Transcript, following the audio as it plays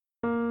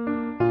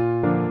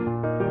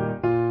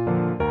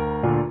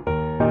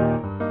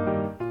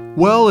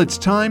Well, it's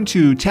time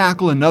to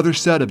tackle another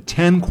set of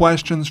 10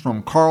 questions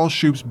from Carl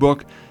Shoup's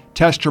book,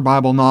 Test Your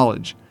Bible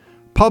Knowledge.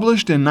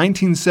 Published in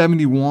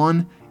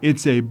 1971,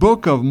 it's a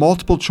book of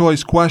multiple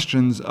choice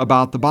questions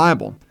about the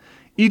Bible.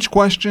 Each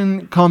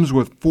question comes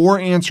with 4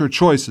 answer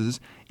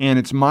choices, and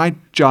it's my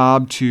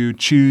job to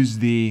choose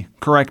the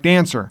correct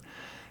answer.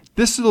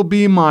 This will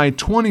be my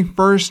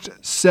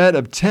 21st set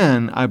of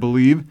 10, I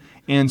believe,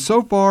 and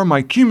so far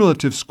my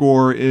cumulative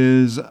score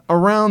is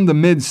around the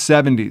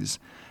mid-70s.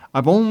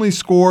 I've only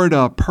scored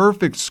a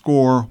perfect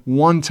score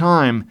one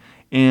time,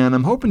 and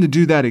I'm hoping to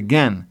do that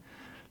again.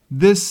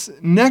 This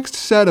next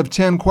set of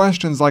 10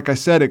 questions, like I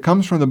said, it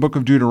comes from the book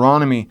of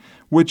Deuteronomy,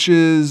 which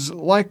is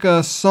like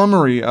a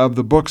summary of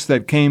the books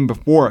that came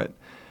before it.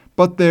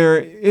 But there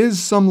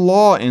is some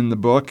law in the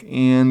book,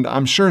 and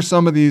I'm sure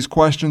some of these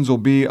questions will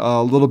be a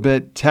little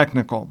bit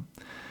technical.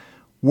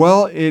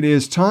 Well, it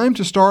is time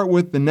to start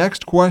with the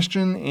next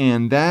question,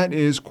 and that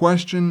is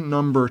question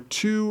number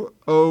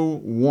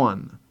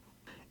 201.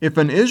 If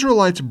an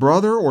Israelite's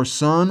brother or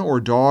son or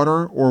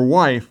daughter or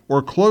wife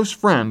or close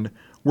friend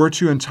were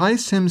to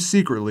entice him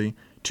secretly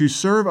to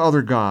serve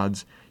other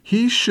gods,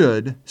 he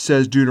should,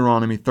 says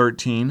Deuteronomy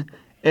 13,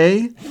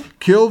 A.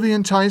 Kill the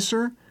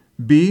enticer,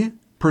 B.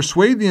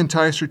 Persuade the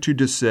enticer to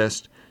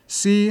desist,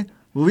 C.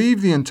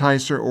 Leave the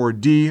enticer, or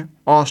D.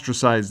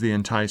 Ostracize the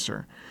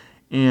enticer.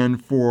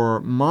 And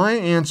for my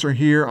answer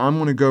here, I'm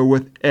going to go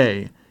with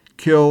A.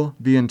 Kill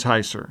the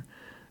enticer.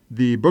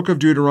 The book of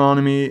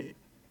Deuteronomy,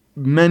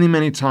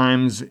 many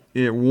times,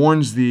 it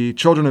warns the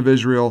children of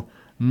Israel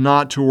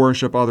not to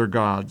worship other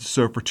gods.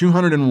 So for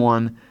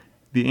 201,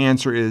 the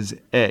answer is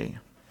A.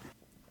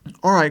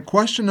 All right,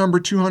 question number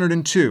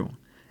 202.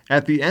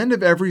 At the end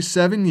of every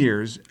 7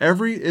 years,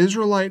 every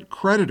Israelite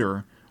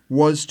creditor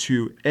was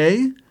to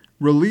A.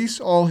 Release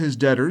all his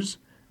debtors,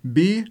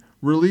 B.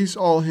 Release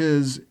all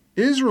his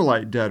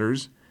Israelite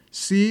debtors,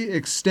 C.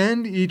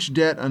 Extend each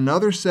debt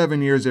another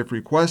 7 years if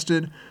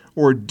requested,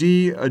 or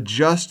D.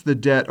 Adjust the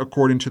debt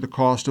according to the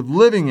cost of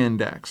living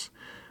index.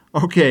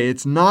 Okay,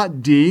 it's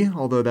not D,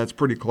 although that's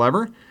pretty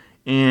clever,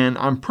 and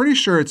I'm pretty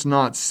sure it's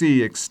not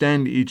C.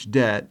 Extend each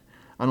debt.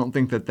 I don't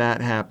think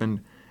that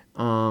happened.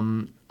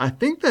 I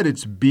think that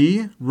it's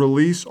B.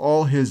 Release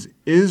all his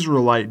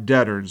Israelite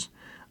debtors.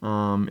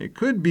 It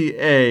could be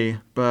A,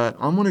 but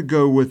I'm going to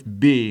go with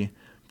B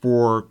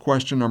for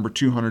question number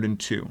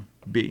 202,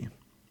 B.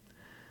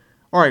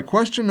 All right,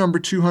 question number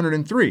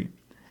 203.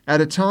 At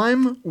a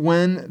time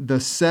when the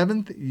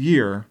 7th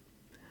year,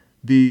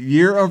 the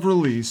year of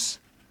release,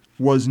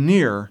 was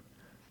near,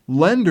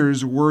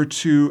 lenders were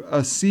to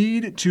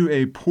accede to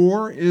a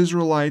poor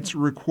Israelite's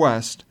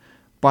request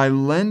by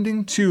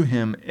lending to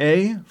him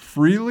A.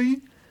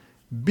 freely,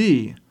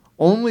 B.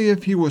 only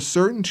if he was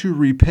certain to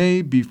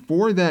repay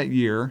before that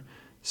year,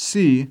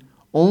 C.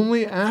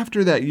 only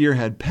after that year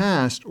had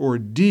passed, or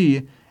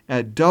D.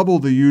 at double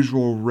the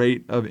usual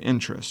rate of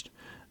interest.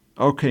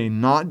 Okay,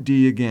 not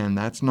D again.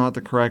 That's not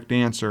the correct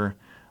answer.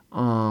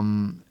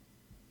 And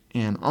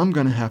I'm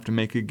going to have to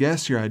make a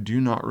guess here. I do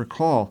not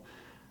recall.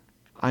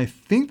 I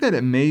think that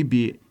it may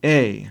be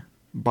A,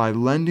 by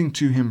lending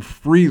to him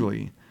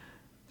freely.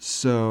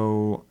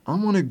 So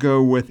I'm going to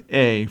go with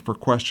A for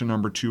question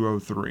number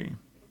 203.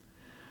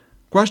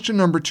 Question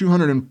number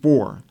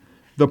 204.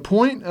 The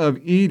point of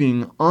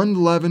eating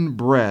unleavened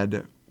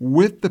bread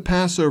with the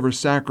Passover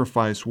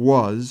sacrifice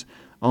was,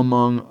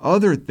 among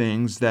other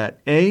things,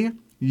 that A.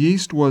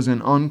 yeast was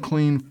an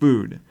unclean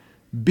food,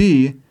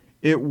 B.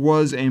 it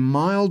was a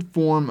mild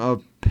form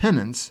of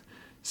penance,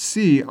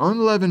 C.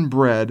 unleavened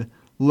bread,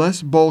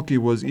 less bulky,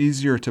 was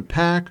easier to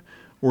pack,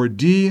 or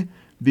D.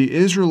 the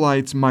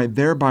Israelites might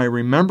thereby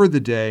remember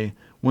the day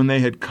when they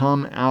had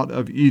come out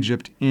of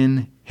Egypt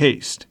in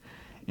haste.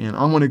 And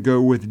I'm going to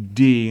go with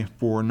D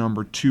for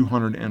number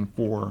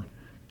 204,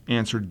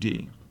 answer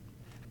D.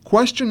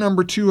 Question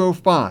number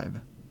 205.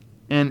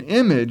 An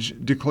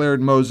image,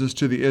 declared Moses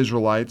to the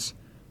Israelites,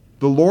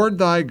 the Lord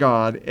thy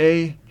God,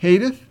 A.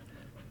 hateth,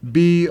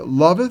 B.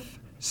 loveth,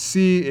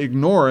 C.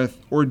 ignoreth,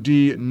 or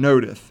D.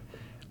 noteth.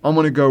 I'm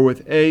going to go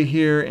with A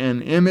here.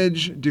 An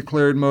image,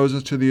 declared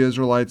Moses to the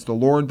Israelites, the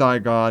Lord thy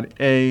God,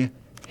 A.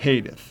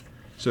 hateth.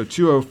 So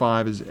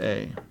 205 is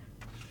A.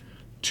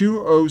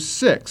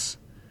 206.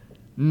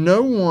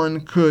 No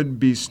one could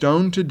be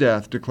stoned to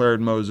death,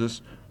 declared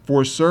Moses,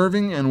 for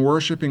serving and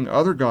worshiping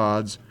other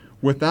gods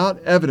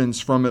without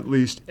evidence from at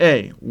least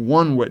A.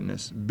 1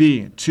 witness,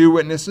 B. 2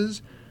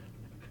 witnesses,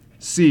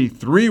 C.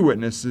 3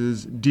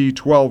 witnesses, D.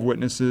 12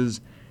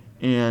 witnesses,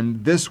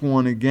 and this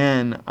one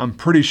again, I'm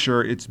pretty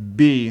sure it's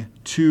B.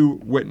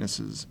 2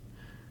 witnesses.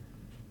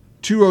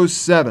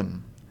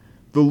 207.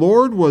 The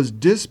Lord was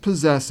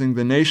dispossessing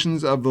the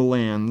nations of the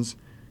lands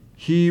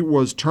he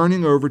was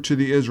turning over to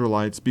the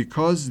Israelites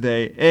because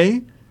they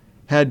A.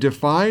 had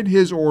defied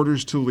his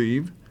orders to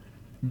leave,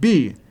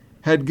 B.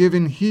 had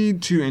given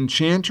heed to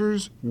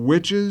enchanters,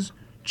 witches,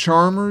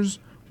 charmers,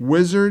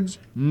 wizards,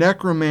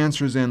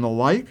 necromancers, and the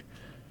like,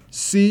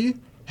 C.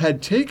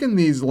 had taken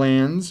these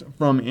lands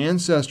from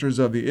ancestors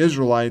of the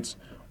Israelites,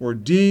 or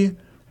D.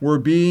 were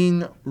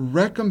being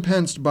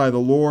recompensed by the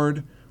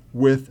Lord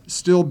with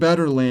still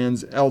better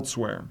lands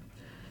elsewhere.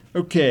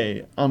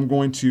 Okay, I'm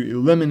going to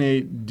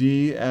eliminate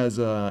D as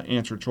an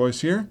answer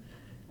choice here.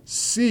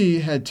 C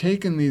had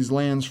taken these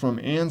lands from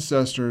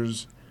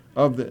ancestors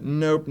of the...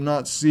 Nope,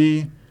 not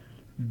C.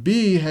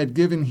 B had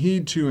given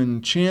heed to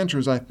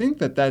enchanters. I think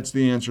that's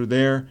the answer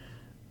there.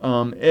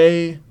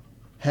 A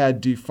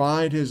had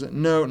defied his...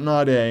 No,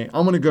 not A.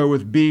 I'm going to go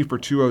with B for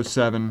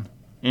 207.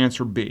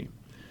 Answer B.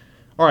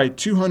 All right,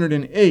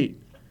 208.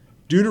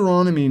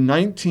 Deuteronomy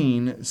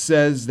 19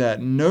 says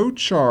that no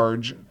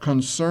charge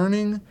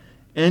concerning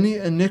any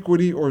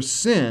iniquity or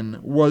sin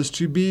was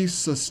to be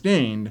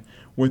sustained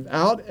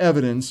without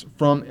evidence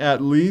from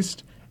at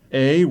least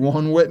A,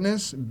 1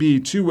 witness, B,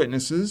 2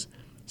 witnesses,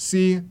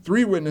 C,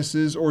 3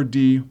 witnesses, or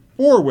D,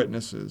 4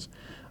 witnesses.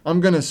 I'm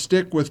going to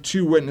stick with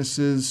 2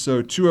 witnesses,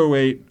 so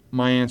 208,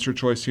 my answer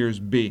choice here is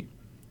B.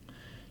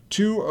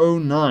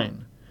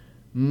 209.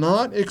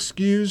 Not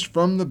excused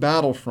from the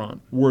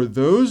battlefront were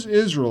those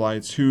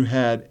Israelites who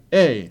had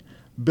A,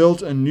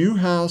 built a new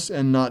house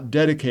and not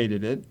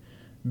dedicated it,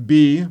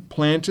 B,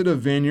 planted a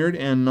vineyard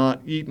and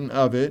not eaten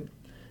of it,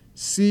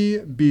 C,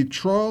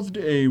 betrothed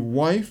a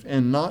wife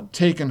and not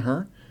taken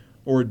her,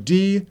 or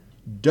D,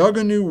 dug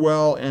a new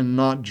well and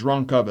not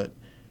drunk of it.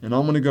 And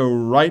I'm going to go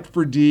right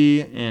for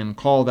D and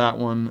call that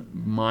one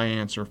my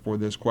answer for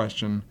this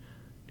question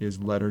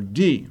is letter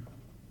D.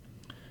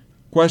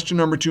 Question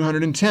number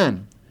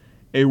 210.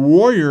 A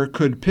warrior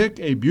could pick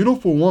a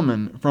beautiful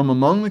woman from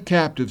among the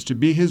captives to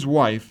be his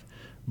wife,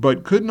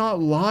 but could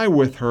not lie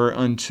with her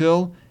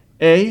until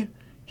A,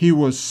 he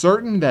was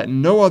certain that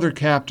no other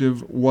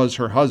captive was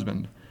her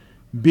husband,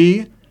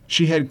 B,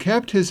 she had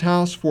kept his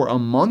house for a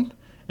month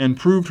and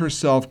proved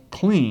herself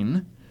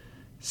clean,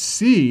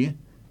 C,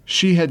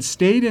 she had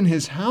stayed in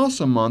his house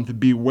a month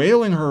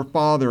bewailing her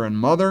father and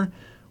mother,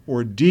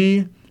 or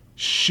D,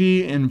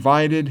 she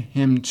invited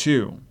him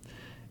too.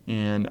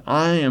 And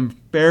I am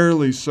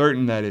fairly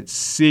certain that it's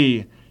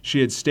C. She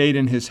had stayed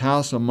in his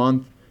house a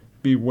month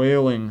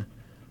bewailing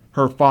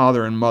her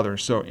father and mother.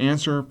 So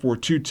answer for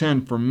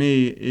 210 for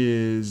me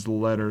is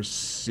letter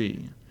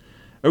C.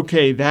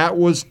 Okay, that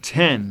was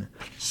 10.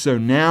 So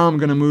now I'm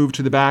going to move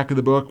to the back of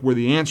the book where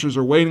the answers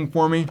are waiting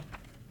for me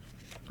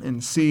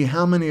and see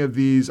how many of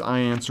these I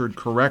answered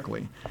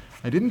correctly.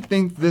 I didn't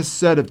think this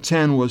set of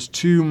 10 was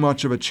too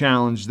much of a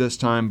challenge this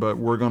time, but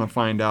we're going to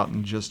find out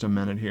in just a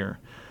minute here.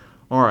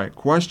 All right,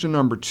 question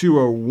number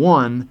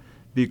 201.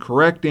 The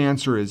correct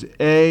answer is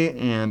A,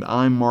 and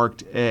I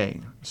marked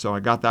A. So I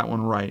got that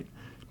one right.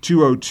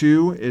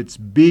 202, it's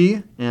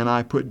B, and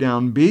I put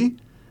down B.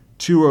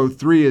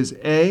 203 is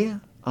A.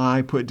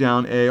 I put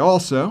down A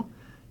also.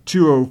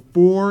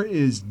 204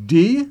 is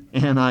D,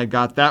 and I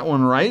got that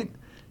one right.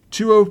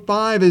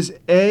 205 is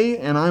A,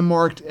 and I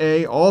marked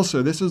A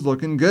also. This is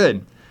looking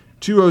good.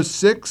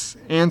 206,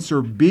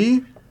 answer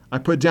B. I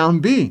put down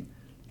B.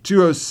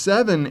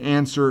 207,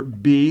 answer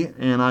B,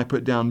 and I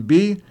put down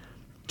B.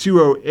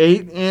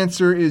 208,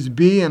 answer is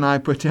B, and I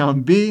put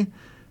down B.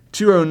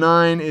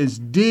 209 is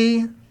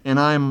D, and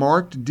I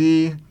marked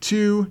D.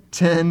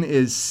 210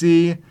 is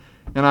C,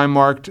 and I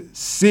marked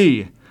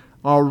C.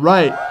 All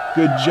right,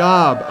 good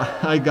job.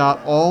 I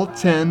got all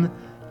 10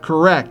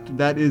 correct.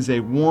 That is a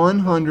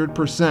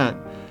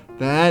 100%.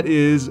 That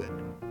is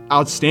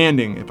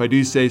outstanding, if I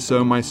do say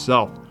so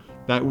myself.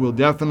 That will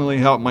definitely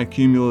help my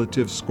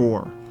cumulative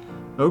score.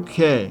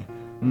 Okay,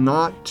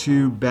 not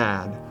too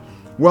bad.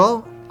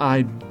 Well,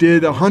 I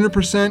did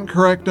 100%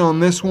 correct on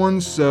this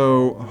one,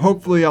 so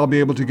hopefully I'll be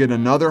able to get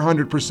another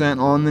 100%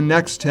 on the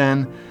next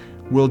 10.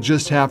 We'll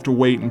just have to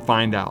wait and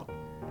find out.